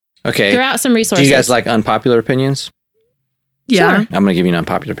Okay. Throw out some resources. Do you guys like unpopular opinions? Yeah. Sure. I'm going to give you an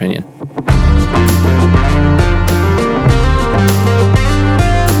unpopular opinion.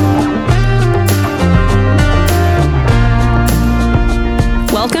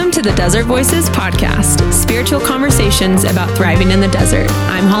 Welcome to the Desert Voices podcast, spiritual conversations about thriving in the desert.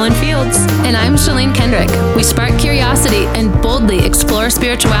 I'm Holland Fields. And I'm Shalene Kendrick. We spark curiosity and boldly explore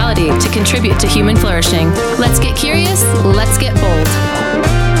spirituality to contribute to human flourishing. Let's get curious. Let's get bold.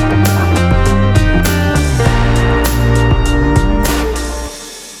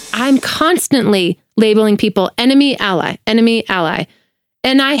 I'm constantly labeling people enemy, ally, enemy, ally.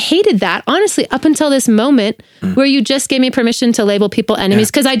 And I hated that, honestly, up until this moment where you just gave me permission to label people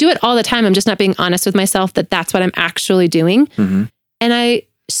enemies, because I do it all the time. I'm just not being honest with myself that that's what I'm actually doing. And I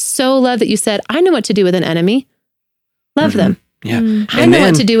so love that you said, I know what to do with an enemy. Love them. Yeah. I know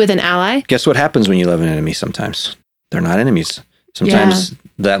what to do with an ally. Guess what happens when you love an enemy sometimes? They're not enemies. Sometimes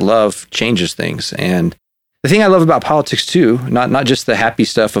that love changes things. And the thing I love about politics too, not just the happy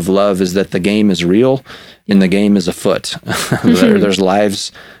stuff of love, is that the game is real and the game is afoot. There's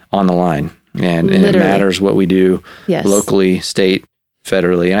lives on the line, and it matters what we do locally, state,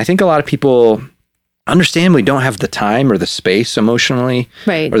 federally. And I think a lot of people understandably don't have the time or the space emotionally,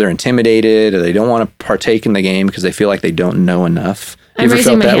 or they're intimidated, or they don't want to partake in the game because they feel like they don't know enough. I'm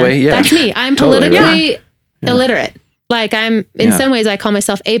raising my hand. Yeah. That's me. I'm politically illiterate. Like I'm, in some ways, I call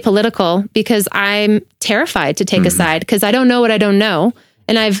myself apolitical because I'm terrified to take a side because I don't know what I don't know.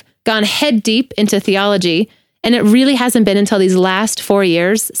 And I've gone head deep into theology. And it really hasn't been until these last 4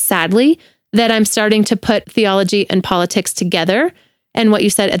 years, sadly, that I'm starting to put theology and politics together. And what you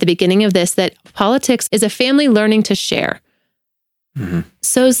said at the beginning of this, that politics is a family learning to share.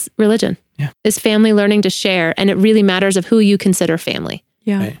 So's religion. Is family learning to share. And it really matters of who you consider family.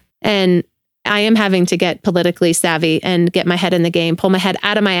 And I am having to get politically savvy and get my head in the game, pull my head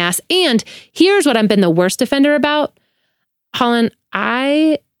out of my ass. And here's what I've been the worst offender about. Holland,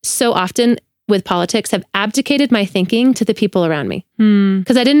 I so often with politics have abdicated my thinking to the people around me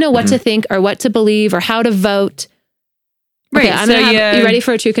because I didn't know what to think or what to believe or how to vote. Right. Okay, you ready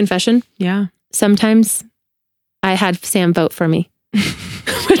for a true confession? Yeah. Sometimes I had Sam vote for me,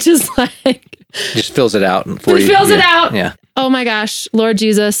 which is like... Just fills it out for you. Fills it out. Yeah. Oh my gosh, Lord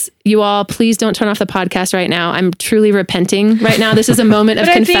Jesus, you all, please don't turn off the podcast right now. I'm truly repenting right now. This is a moment of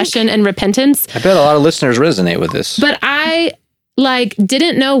confession and repentance. I bet a lot of listeners resonate with this. But I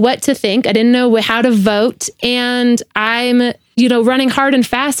didn't know what to think. I didn't know how to vote. And I'm, running hard and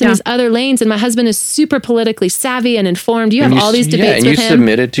fast in these other lanes. And my husband is super politically savvy and informed. You have all these debates with him. And you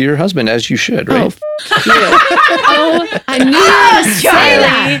submitted to your husband as you should, right? I knew you were going to say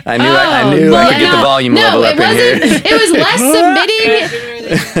that. I knew I could get the volume level up in here. It was less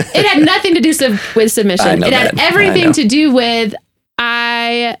submitting. It had nothing to do with submission. It had everything to do with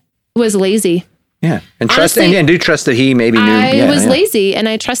I was lazy. Yeah. And trust, honestly, and do trust that he maybe knew. I was lazy, and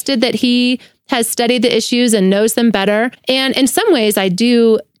I trusted that he has studied the issues and knows them better. And in some ways, I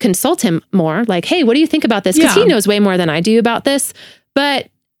do consult him more. Like, hey, what do you think about this? Because he knows way more than I do about this. But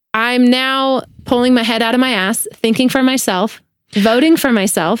I'm now pulling my head out of my ass, thinking for myself, voting for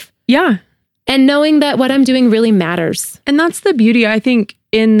myself. Yeah. And knowing that what I'm doing really matters. And that's the beauty, I think,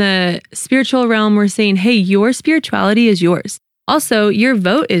 in the spiritual realm. We're saying, hey, your spirituality is yours. Also, your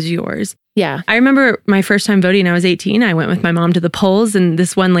vote is yours. Yeah. I remember my first time voting, I was 18. I went with my mom to the polls, and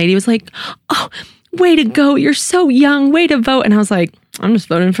this one lady was like, oh, way to go. You're so young. Way to vote. And I was like, I'm just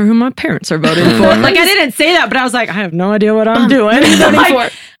voting for who my parents are voting for. Like, I didn't say that, but I was like, I have no idea what I'm doing.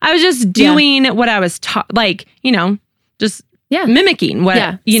 I was just doing what I was taught, just mimicking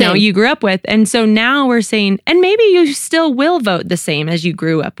what, you grew up with. And so now we're saying, and maybe you still will vote the same as you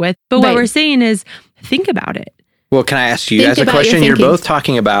grew up with. But what we're saying is, think about it. Well, can I ask you as a question? You're both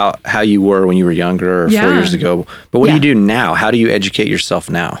talking about how you were when you were younger or 4 years ago. But what do you do now? How do you educate yourself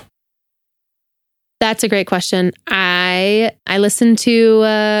now? That's a great question. I listen to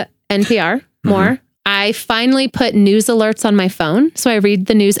NPR more. I finally put news alerts on my phone. So I read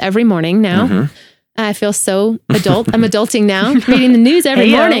the news every morning now. I feel so adult. I'm adulting now, reading the news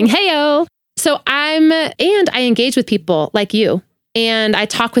every morning. Hey-o. So I engage with people like you. And I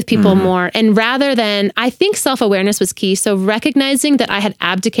talk with people more. And rather than, I think self-awareness was key. So recognizing that I had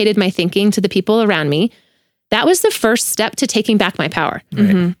abdicated my thinking to the people around me, that was the first step to taking back my power.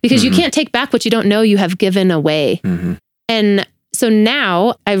 Because you can't take back what you don't know you have given away. And so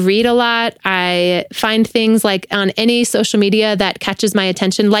now I read a lot. I find things like on any social media that catches my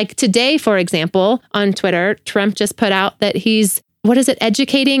attention. Like today, for example, on Twitter, Trump just put out that he's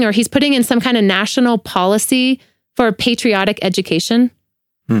educating, or he's putting in some kind of national policy for patriotic education.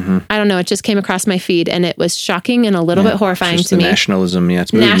 I don't know. It just came across my feed and it was shocking and a little bit horrifying to me. Nationalism. Yeah.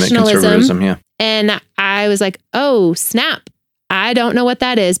 It's movement, conservatism. Yeah. And I was like, oh, snap. I don't know what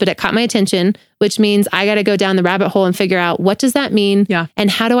that is, but it caught my attention, which means I got to go down the rabbit hole and figure out what does that mean? Yeah. And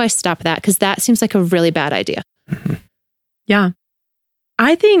how do I stop that? Because that seems like a really bad idea. Yeah.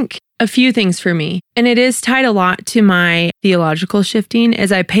 I think a few things for me, and it is tied a lot to my theological shifting,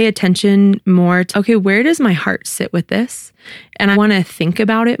 as I pay attention more to, okay, where does my heart sit with this? And I want to think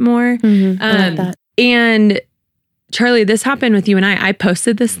about it more. I like that. And Charlie, this happened with you and I. I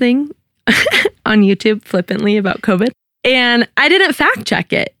posted this thing on YouTube flippantly about COVID. And I didn't fact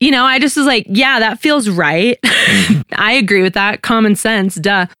check it. You know, I just was like, yeah, that feels right. I agree with that. Common sense,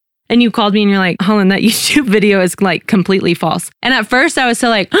 duh. And you called me and you're like, Holland, that YouTube video is like completely false. And at first I was so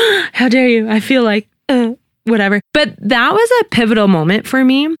like, oh, how dare you? I feel like, whatever. But that was a pivotal moment for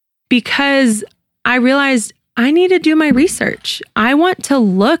me because I realized I need to do my research. I want to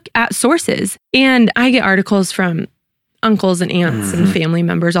look at sources. And I get articles from uncles and aunts and family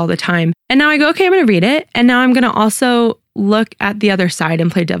members all the time. And now I go, okay, I'm going to read it. And now I'm going to also look at the other side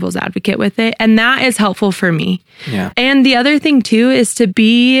and play devil's advocate with it. And that is helpful for me. Yeah. And the other thing too is to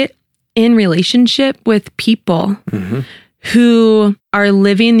be in relationship with people who are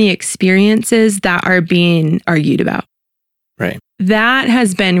living the experiences that are being argued about. Right. That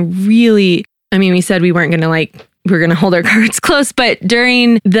has been really, I mean, we said we weren't going to we're going to hold our cards close, but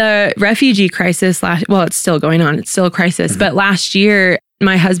during the refugee crisis it's still going on. It's still a crisis. But last year,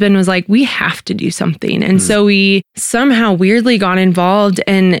 my husband was like, we have to do something. And so we somehow weirdly got involved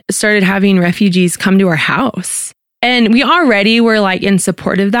and started having refugees come to our house. And we already were like in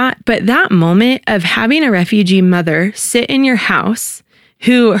support of that. But that moment of having a refugee mother sit in your house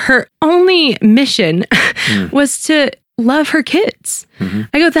who her only mission was to love her kids.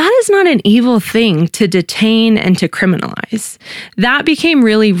 I go, that is not an evil thing to detain and to criminalize. That became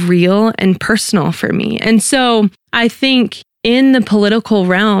really real and personal for me. And so I think in the political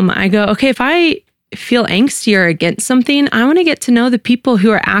realm, I go, okay, if I feel angsty or against something, I want to get to know the people who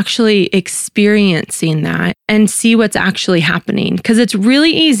are actually experiencing that and see what's actually happening. Because it's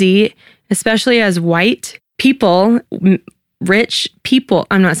really easy, especially as white people, rich people,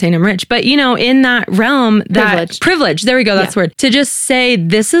 I'm not saying I'm rich, but you know, in that realm, that privilege, there we go, that's the word, to just say,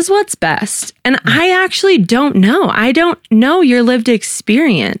 this is what's best. And I actually don't know. I don't know your lived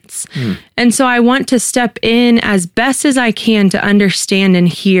experience. And so I want to step in as best as I can to understand and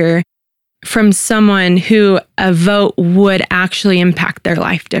hear from someone who a vote would actually impact their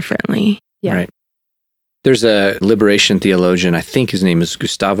life differently. Yeah. Right. There's a liberation theologian, I think his name is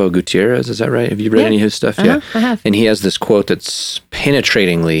Gustavo Gutierrez, is that right? Have you read any of his stuff? Yeah, I have. And he has this quote that's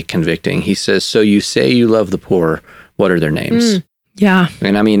penetratingly convicting. He says, so you say you love the poor, what are their names? Yeah.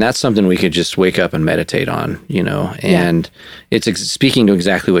 And I mean, that's something we could just wake up and meditate on, you know, and it's speaking to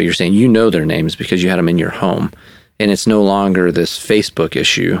exactly what you're saying. You know their names because you had them in your home. And it's no longer this Facebook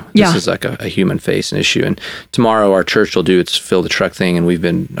issue. This is like a human face and issue. And tomorrow our church will do its fill the truck thing.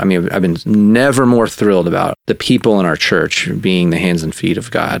 And I've been never more thrilled about the people in our church being the hands and feet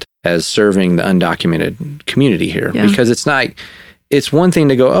of God as serving the undocumented community here. Yeah. Because it's one thing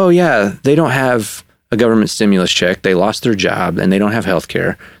to go, oh yeah, they don't have a government stimulus check. They lost their job and they don't have health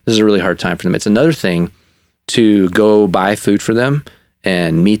care. This is a really hard time for them. It's another thing to go buy food for them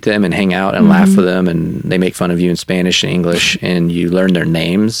and meet them and hang out and laugh with them, and they make fun of you in Spanish and English, and you learn their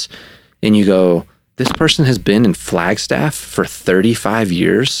names, and you go, this person has been in Flagstaff for 35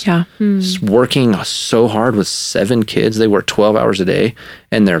 years, working so hard with 7 kids. They work 12 hours a day,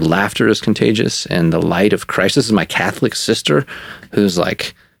 and their laughter is contagious, and the light of Christ. This is my Catholic sister who's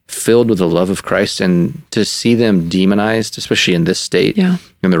like filled with the love of Christ, and to see them demonized, especially in this state,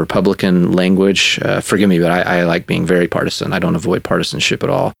 in the Republican language, forgive me, but I like being very partisan. I don't avoid partisanship at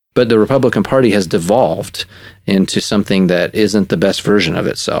all. But the Republican Party has devolved into something that isn't the best version of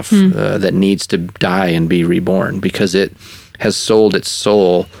itself, that needs to die and be reborn because it has sold its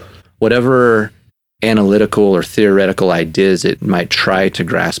soul, whatever analytical or theoretical ideas it might try to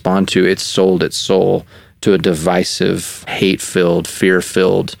grasp onto, it's sold its soul to a divisive, hate-filled,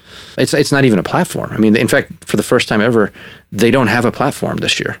 fear-filled. It's not even a platform. I mean, in fact, for the first time ever, they don't have a platform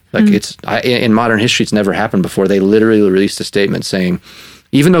this year. Like in modern history, it's never happened before. They literally released a statement saying,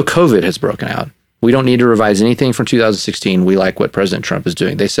 even though COVID has broken out, we don't need to revise anything from 2016. We like what President Trump is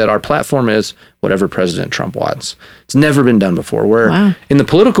doing. They said our platform is whatever President Trump wants. It's never been done before. Where in the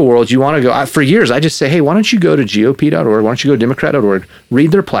political world, you want to go, for years, I just say, hey, why don't you go to GOP.org? Why don't you go to Democrat.org?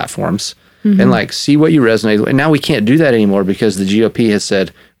 Read their platforms. And like see what you resonate with. And now we can't do that anymore because the GOP has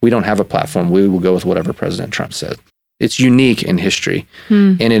said, we don't have a platform. We will go with whatever President Trump said. It's unique in history.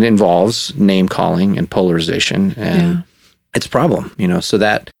 And it involves name calling and polarization. And it's a problem, so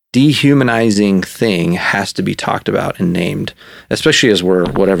that dehumanizing thing has to be talked about and named, especially as we're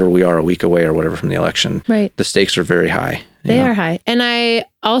whatever we are a week away or whatever from the election. Right. The stakes are very high. They are high. And I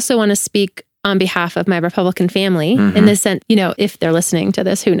also want to speak on behalf of my Republican family in the sense, if they're listening to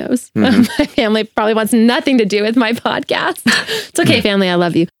this, who knows? My family probably wants nothing to do with my podcast. It's okay, family. I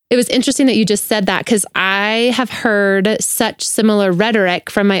love you. It was interesting that you just said that because I have heard such similar rhetoric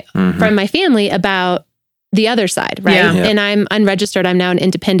from my family about the other side, right? Yeah. And I'm unregistered. I'm now an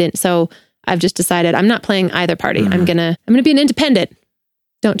independent. So I've just decided I'm not playing either party. I'm gonna be an independent.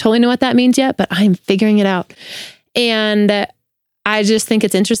 Don't totally know what that means yet, but I'm figuring it out. And I just think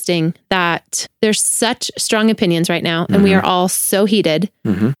it's interesting that there's such strong opinions right now, and we are all so heated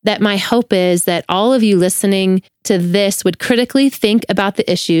that my hope is that all of you listening to this would critically think about the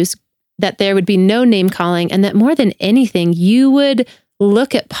issues, that there would be no name calling, and that more than anything, you would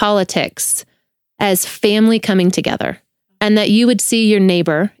look at politics as family coming together, and that you would see your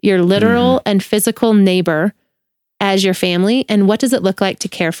neighbor, your literal and physical neighbor, as your family. And what does it look like to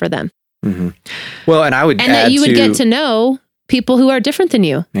care for them? Well, and I would and that you would get to know people who are different than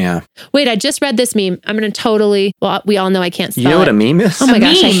you. Yeah. Wait, I just read this meme. I'm going to totally, well, we all know I can't spell it. You know what a meme is? Oh my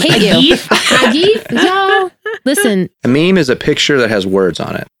gosh, I hate you. A GIF? Y'all, listen. A meme is a picture that has words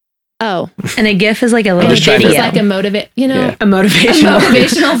on it. Oh. And a GIF is like a little video. It's like a a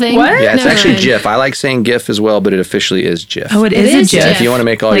motivational thing. What? Yeah, it's actually GIF. I like saying GIF as well, but it officially is GIF. Oh, it is a GIF. If you want to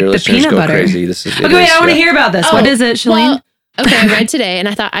make all like your listeners go crazy, this is. Okay, wait, I want to hear about this. What is it, Shalene? Well, okay, I read today and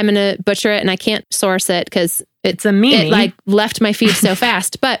I thought I'm going to butcher it and I can't source it because it's a meme. It like left my feed so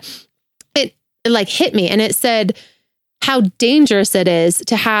fast, but it like hit me and it said how dangerous it is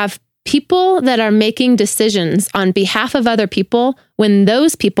to have people that are making decisions on behalf of other people when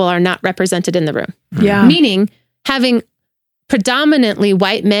those people are not represented in the room. Yeah. Meaning having predominantly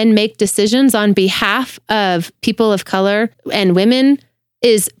white men make decisions on behalf of people of color and women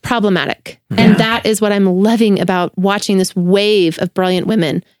is problematic. And that is what I'm loving about watching this wave of brilliant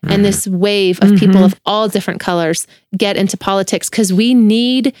women and this wave of people of all different colors get into politics, because we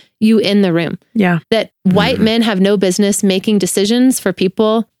need you in the room. Yeah. That white men have no business making decisions for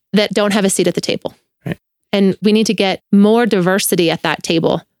people that don't have a seat at the table. Right. And we need to get more diversity at that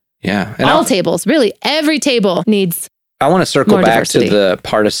table. Yeah. And all tables, really, every table needs. I want to circle more back diversity. to the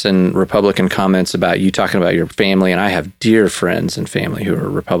partisan Republican comments about you talking about your family. And I have dear friends and family who are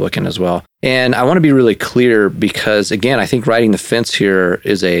Republican as well. And I want to be really clear because, again, I think riding the fence here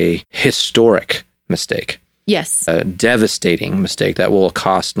is a historic mistake. Yes. A devastating mistake that will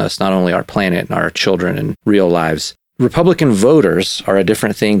cost us not only our planet and our children and real lives. Republican voters are a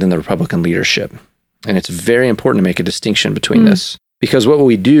different thing than the Republican leadership. And it's very important to make a distinction between this. Because what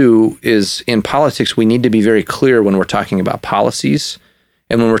we do is, in politics, we need to be very clear when we're talking about policies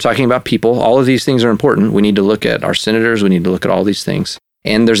and when we're talking about people. All of these things are important. We need to look at our senators. We need to look at all these things.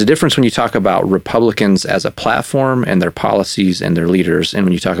 And there's a difference when you talk about Republicans as a platform and their policies and their leaders, and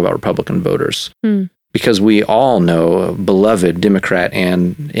when you talk about Republican voters. Because we all know beloved Democrat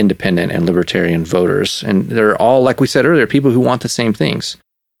and independent and libertarian voters. And they're all, like we said earlier, people who want the same things.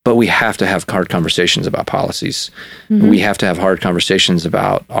 But we have to have hard conversations about policies. We have to have hard conversations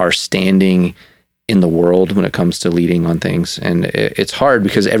about our standing in the world when it comes to leading on things. And it's hard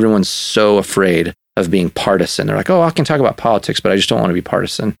because everyone's so afraid of being partisan. They're like, oh, I can talk about politics, but I just don't want to be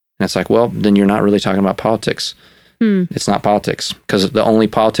partisan. And it's like, well, then you're not really talking about politics. It's not politics, because the only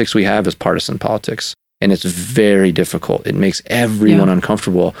politics we have is partisan politics. And it's very difficult. It makes everyone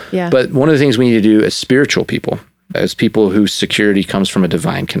uncomfortable. Yeah. But one of the things we need to do as spiritual people, as people whose security comes from a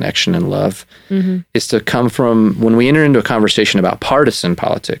divine connection and love, is to come from, when we enter into a conversation about partisan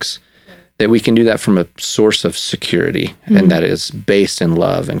politics, that we can do that from a source of security, and that is based in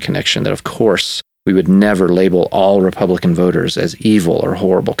love and connection. That, of course, we would never label all Republican voters as evil or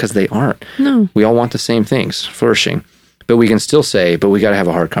horrible, because they aren't. No. We all want the same things, flourishing. But we can still say, but we got to have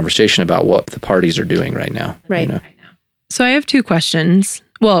a hard conversation about what the parties are doing right now. Right. You know? So I have two questions.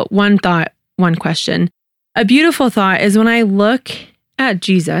 Well, one thought, one question. A beautiful thought is when I look at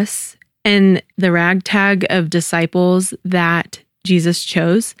Jesus and the ragtag of disciples that Jesus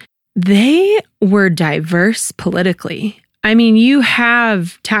chose, they were diverse politically. I mean, you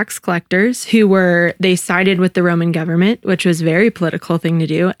have tax collectors who they sided with the Roman government, which was a very political thing to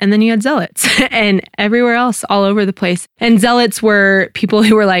do. And then you had zealots and everywhere else all over the place. And zealots were people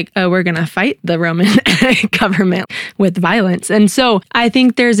who were like, oh, we're going to fight the Roman government with violence. And so I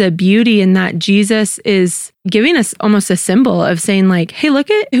think there's a beauty in that Jesus is giving us almost a symbol of saying like, hey, look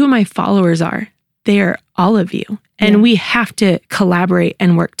at who my followers are. They are all of you. And we have to collaborate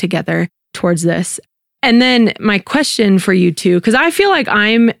and work together towards this. And then my question for you two, because I feel like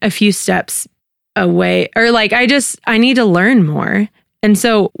I'm a few steps a way, or like, I need to learn more. And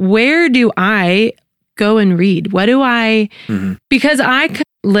so where do I go and read? What do I, because I could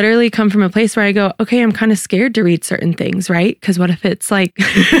literally come from a place where I go, okay, I'm kind of scared to read certain things, right? Because what if it's like,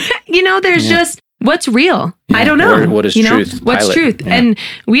 there's just, what's real? Yeah. I don't know. What is truth? What's truth? Yeah. And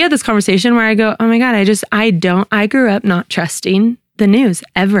we had this conversation where I go, oh my God, I grew up not trusting the news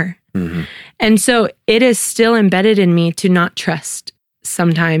ever. And so it is still embedded in me to not trust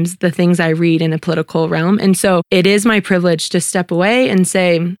sometimes the things I read in a political realm. And so it is my privilege to step away and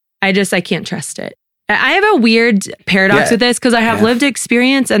say, I can't trust it. I have a weird paradox with this because I have lived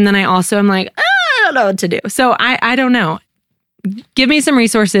experience, and then I also am like, I don't know what to do. So I don't know. Give me some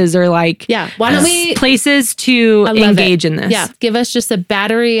resources or why don't we places to engage in this? Yeah. Give us just a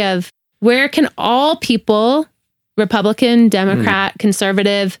battery of where can all people, Republican, Democrat,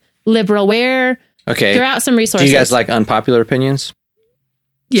 conservative, liberal, throw out some resources. Do you guys like unpopular opinions?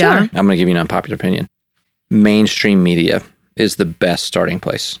 Yeah. Sure. I'm going to give you an unpopular opinion. Mainstream media is the best starting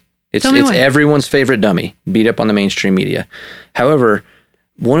place. It's everyone's favorite dummy, beat up on the mainstream media. However,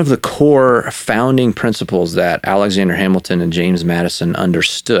 one of the core founding principles that Alexander Hamilton and James Madison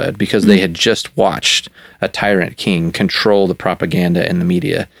understood, because they had just watched a tyrant king control the propaganda in the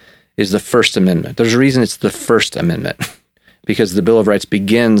media, is the First Amendment. There's a reason it's the First Amendment, because the Bill of Rights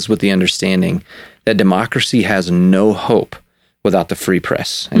begins with the understanding that democracy has no hope without the free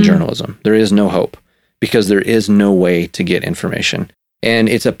press and journalism. There is no hope because there is no way to get information. And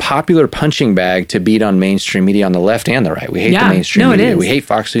it's a popular punching bag to beat on mainstream media on the left and the right. We hate the mainstream media. We hate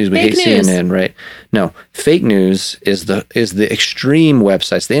Fox News. We hate CNN, right? No, fake news is the extreme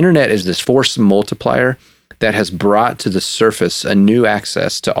websites. The internet is this force multiplier that has brought to the surface a new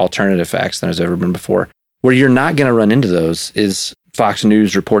access to alternative facts than has ever been before. Where you're not going to run into those is Fox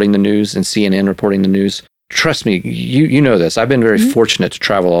News reporting the news and CNN reporting the news. Trust me, you know this. I've been very fortunate to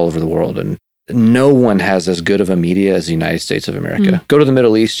travel all over the world, and no one has as good of a media as the United States of America. Go to the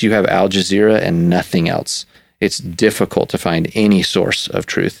Middle East, you have Al Jazeera and nothing else. It's difficult to find any source of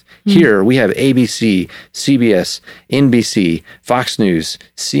truth. Here, we have ABC, CBS, NBC, Fox News,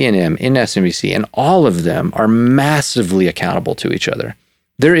 CNN, MSNBC, and all of them are massively accountable to each other.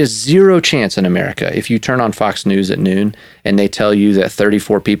 There is zero chance in America, if you turn on Fox News at noon and they tell you that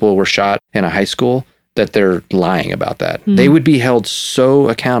 34 people were shot in a high school, that they're lying about that. They would be held so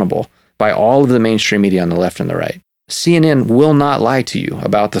accountable by all of the mainstream media on the left and the right. CNN will not lie to you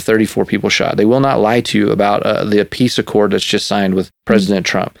about the 34 people shot. They will not lie to you about the peace accord that's just signed with President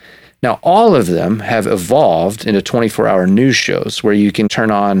Trump. Now, all of them have evolved into 24-hour news shows where you can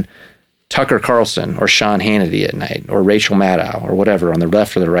turn on Tucker Carlson or Sean Hannity at night or Rachel Maddow or whatever on the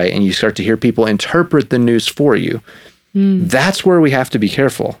left or the right, and you start to hear people interpret the news for you. That's where we have to be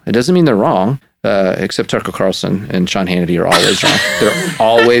careful. It doesn't mean they're wrong. Except Tucker Carlson and Sean Hannity are always wrong. They're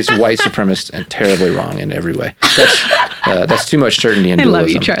always white supremacist and terribly wrong in every way. That's too much certainty and dualism. I love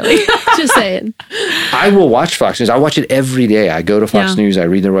you, Charlie. Just saying. I will watch Fox News. I watch it every day. I go to Fox News. I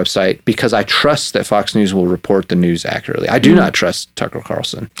read their website because I trust that Fox News will report the news accurately. I do not trust Tucker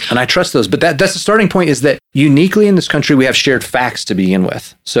Carlson. And I trust those. But that's the starting point, is that uniquely in this country, we have shared facts to begin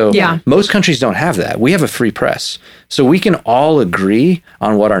with. So most countries don't have that. We have a free press. So we can all agree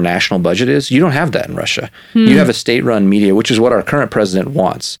on what our national budget is. You don't have that in Russia. You have a state-run media, which is what our current president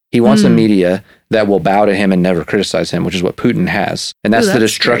wants. He wants a media that will bow to him and never criticize him, which is what Putin has. And that's the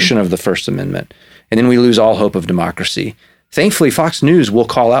destruction of the First Amendment. And then we lose all hope of democracy. Thankfully, Fox News will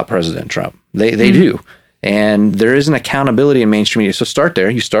call out President Trump. They do. And there is an accountability in mainstream media. So start there.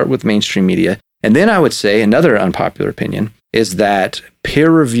 You start with mainstream media. And then I would say another unpopular opinion is that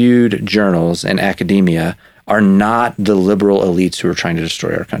peer-reviewed journals and academia are not the liberal elites who are trying to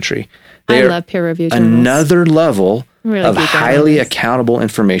destroy our country. I love peer-reviewed journals. Another level of highly accountable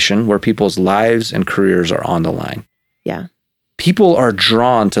information where people's lives and careers are on the line. Yeah. People are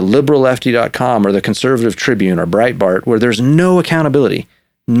drawn to liberallefty.com or the Conservative Tribune or Breitbart, where there's no accountability.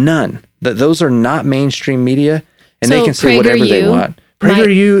 None. Those are not mainstream media, and they can say whatever they want.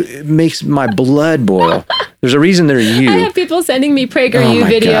 PragerU makes my blood boil. There's a reason they're you. I have people sending me PragerU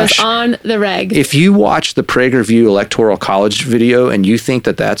videos on the reg. If you watch the PragerU Electoral College video and you think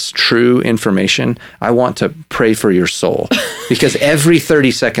that that's true information, I want to pray for your soul. Because every 30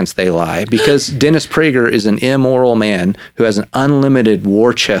 seconds they lie. Because Dennis Prager is an immoral man who has an unlimited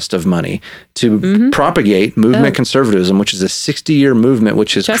war chest of money to propagate movement conservatism, which is a 60-year movement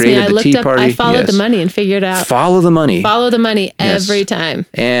which has created the Tea Party. I followed the money and figured out. Follow the money. Follow the money every time.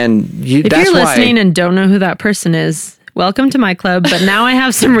 And if you're listening and don't know who that person is, welcome to my club, but now I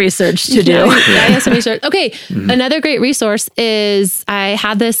have some research to do. I have some research. Okay. Another great resource is I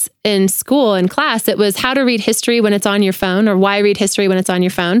had this in school, in class. It was how to read history when it's on your phone, or why read history when it's on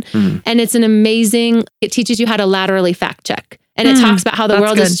your phone. And it's it teaches you how to laterally fact check. And it talks about how the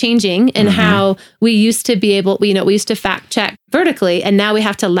world is changing and how we used to be able, we used to fact check vertically, and now we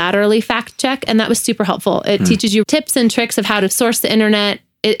have to laterally fact check. And that was super helpful. It teaches you tips and tricks of how to source the internet.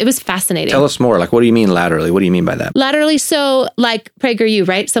 It was fascinating. Tell us more. Like, what do you mean laterally? What do you mean by that? Laterally, so like PragerU,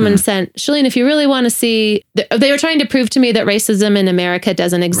 right? Someone sent, Shalene, if you really want to see, they were trying to prove to me that racism in America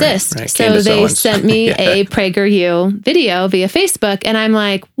doesn't exist. Right. So they sent me a PragerU video via Facebook. And I'm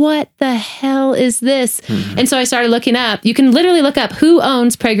like, what the hell is this? And so I started looking up. You can literally look up who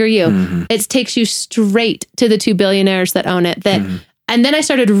owns PragerU. It takes you straight to the 2 billionaires that own it. And then I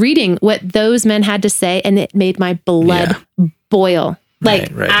started reading what those men had to say, and it made my blood boil.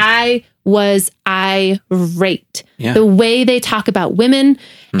 Like, I was irate. The way they talk about women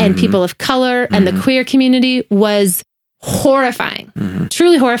and people of color and the queer community was horrifying,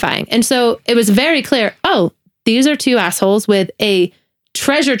 truly horrifying. And so it was very clear, these are two assholes with a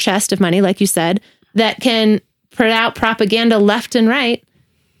treasure chest of money, like you said, that can put out propaganda left and right.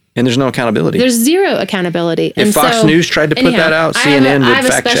 And there's no accountability. There's zero accountability. If Fox News tried to put that out, CNN would fact check. I have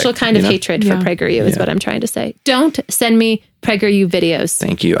a special kind of hatred for PragerU is what I'm trying to say. Don't send me PragerU videos.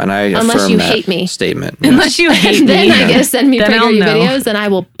 Thank you. And I unless affirm you that hate me. statement. Unless you hate me. Then I guess send me PragerU videos and I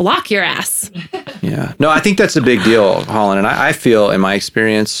will block your ass. Yeah. No, I think that's a big deal, Holland. And I feel, in my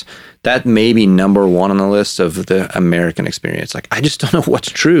experience, that may be number one on the list of the American experience. Like, I just don't know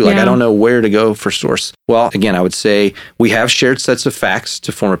what's true. Like, I don't know where to go for source. Well, again, I would say we have shared sets of facts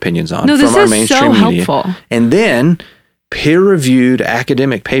to form opinions on from our mainstream media. Helpful. And then peer-reviewed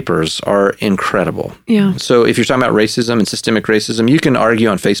academic papers are incredible. Yeah. So if you're talking about racism and systemic racism, you can argue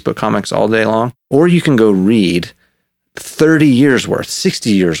on Facebook comics all day long, or you can go read 30 years worth,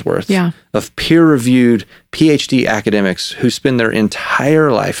 60 years worth of peer-reviewed PhD academics who spend their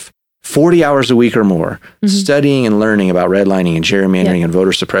entire life 40 hours a week or more studying and learning about redlining and gerrymandering and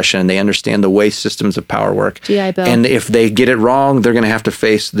voter suppression. And they understand the way systems of power work. GI Bill. And if they get it wrong, they're going to have to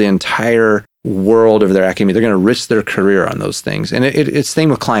face the entire world of their academia. They're going to risk their career on those things. And it's the same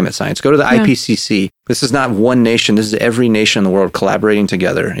with climate science. Go to the IPCC. This is not one nation. This is every nation in the world collaborating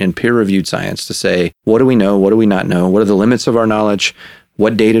together in peer-reviewed science to say, what do we know? What do we not know? What are the limits of our knowledge?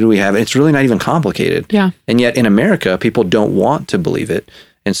 What data do we have? It's really not even complicated. Yeah. And yet in America, people don't want to believe it.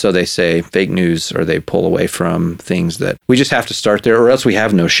 And so they say fake news, or they pull away from things that we just have to start there, or else we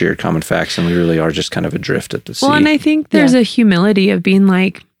have no shared common facts and we really are just kind of adrift at the sea. Well, and I think there's a humility of being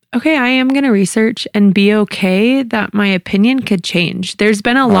like, okay, I am going to research and be okay that my opinion could change. There's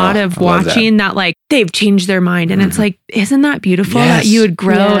been a lot of watching that like they've changed their mind. And it's like, isn't that beautiful that you would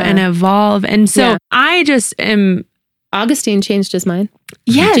grow and evolve? And so I just am... Augustine changed his mind.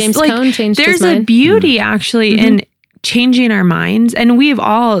 Yes. James Cone changed his mind. There's a beauty actually in changing our minds. And we've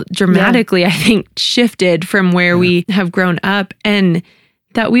all dramatically, I think, shifted from where we have grown up, and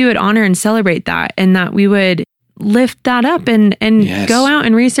that we would honor and celebrate that, and that we would lift that up and go out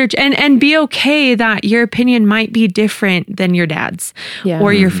and research and be okay that your opinion might be different than your dad's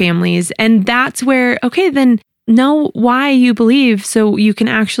or your family's. And that's where, okay, then know why you believe so you can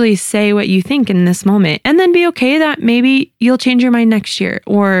actually say what you think in this moment, and then be okay that maybe you'll change your mind next year,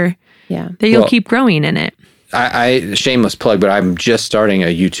 or that you'll keep growing in it. I shameless plug, but I'm just starting a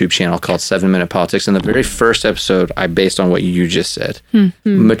YouTube channel called 7 Minute Politics. And the very first episode, I based on what you just said.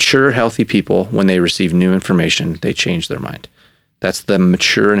 Mature, healthy people, when they receive new information, they change their mind. That's the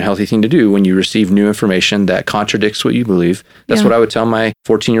mature and healthy thing to do when you receive new information that contradicts what you believe. That's what I would tell my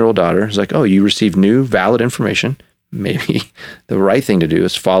 14-year-old daughter. It's like, oh, you received new, valid information. Maybe the right thing to do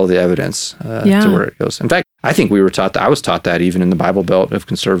is follow the evidence to where it goes. In fact, I think I was taught that even in the Bible Belt of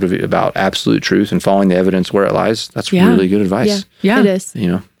conservative about absolute truth and following the evidence where it lies. That's really good advice. Yeah, it is. You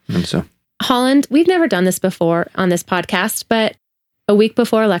know, and so. Holland, we've never done this before on this podcast, but a week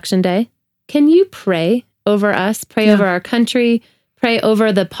before Election Day, can you pray over us, pray over our country, pray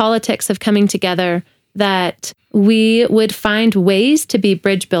over the politics of coming together, that we would find ways to be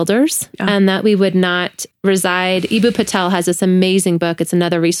bridge builders and that we would not reside. Eboo Patel has this amazing book. It's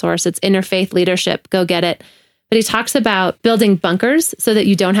another resource. It's Interfaith Leadership. Go get it. But he talks about building bunkers so that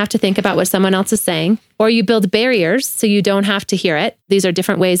you don't have to think about what someone else is saying, or you build barriers so you don't have to hear it. These are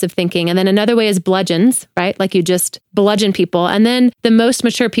different ways of thinking. And then another way is bludgeons, right? Like you just bludgeon people. And then the most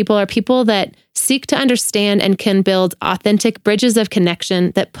mature people are people that seek to understand and can build authentic bridges of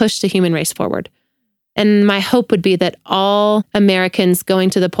connection that push the human race forward. And my hope would be that all Americans going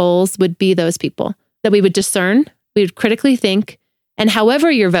to the polls would be those people, that we would discern, we would critically think, and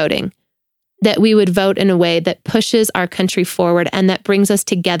however you're voting, that we would vote in a way that pushes our country forward and that brings us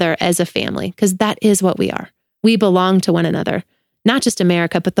together as a family, because that is what we are. We belong to one another, not just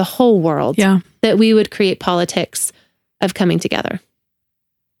America, but the whole world. Yeah. That we would create politics of coming together.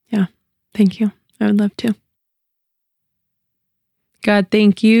 Yeah. Thank you. I would love to. God,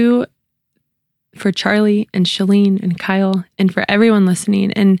 thank you for Charlie and Shalene and Kyle and for everyone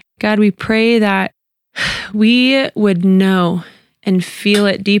listening. And God, we pray that we would know and feel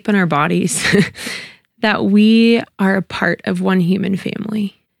it deep in our bodies that we are a part of one human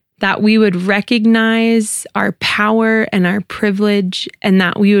family, that we would recognize our power and our privilege, and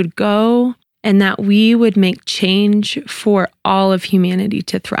that we would go and that we would make change for all of humanity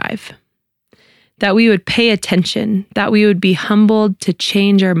to thrive, that we would pay attention, that we would be humbled to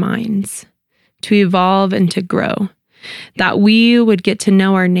change our minds, to evolve and to grow, that we would get to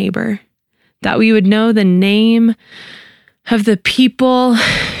know our neighbor, that we would know the name of the people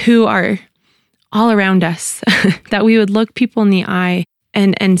who are all around us, that we would look people in the eye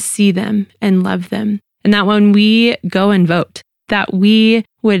and see them and love them. And that when we go and vote, that we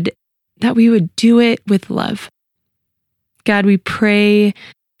would do it with love. God, we pray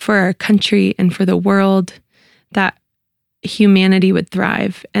for our country and for the world, that humanity would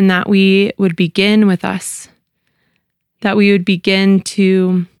thrive and that we would begin with us, that we would begin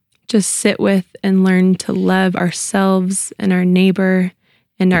to just sit with and learn to love ourselves and our neighbor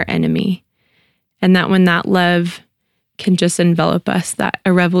and our enemy. And that when that love can just envelop us, that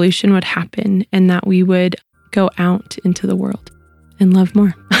a revolution would happen and that we would go out into the world and love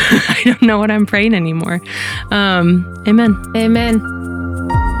more. I don't know what I'm praying anymore. Amen. Amen.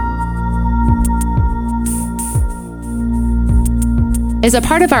 As a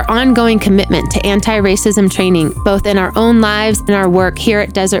part of our ongoing commitment to anti-racism training, both in our own lives and our work here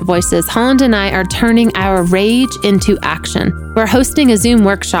at Desert Voices, Holland and I are turning our rage into action. We're hosting a Zoom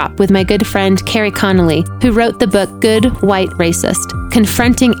workshop with my good friend Carrie Connolly, who wrote the book Good White Racist,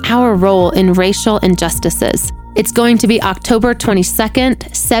 confronting our role in racial injustices. It's going to be October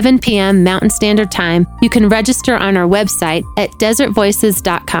 22nd, 7 p.m. Mountain Standard Time. You can register on our website at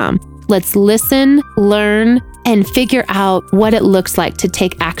desertvoices.com. Let's listen, learn, and figure out what it looks like to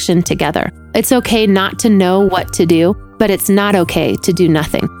take action together. It's okay not to know what to do, but it's not okay to do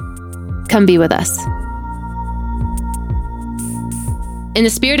nothing. Come be with us. In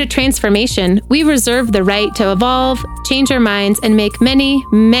the spirit of transformation, we reserve the right to evolve, change our minds, and make many,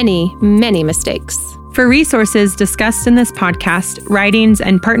 many, many mistakes. For resources discussed in this podcast, writings,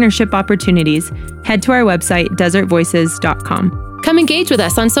 and partnership opportunities, head to our website, desertvoices.com. Come engage with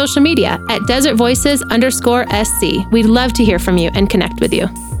us on social media at desertvoices_SC. We'd love to hear from you and connect with you.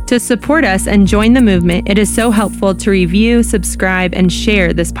 To support us and join the movement, it is so helpful to review, subscribe, and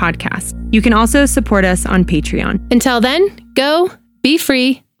share this podcast. You can also support us on Patreon. Until then, go, be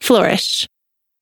free, flourish.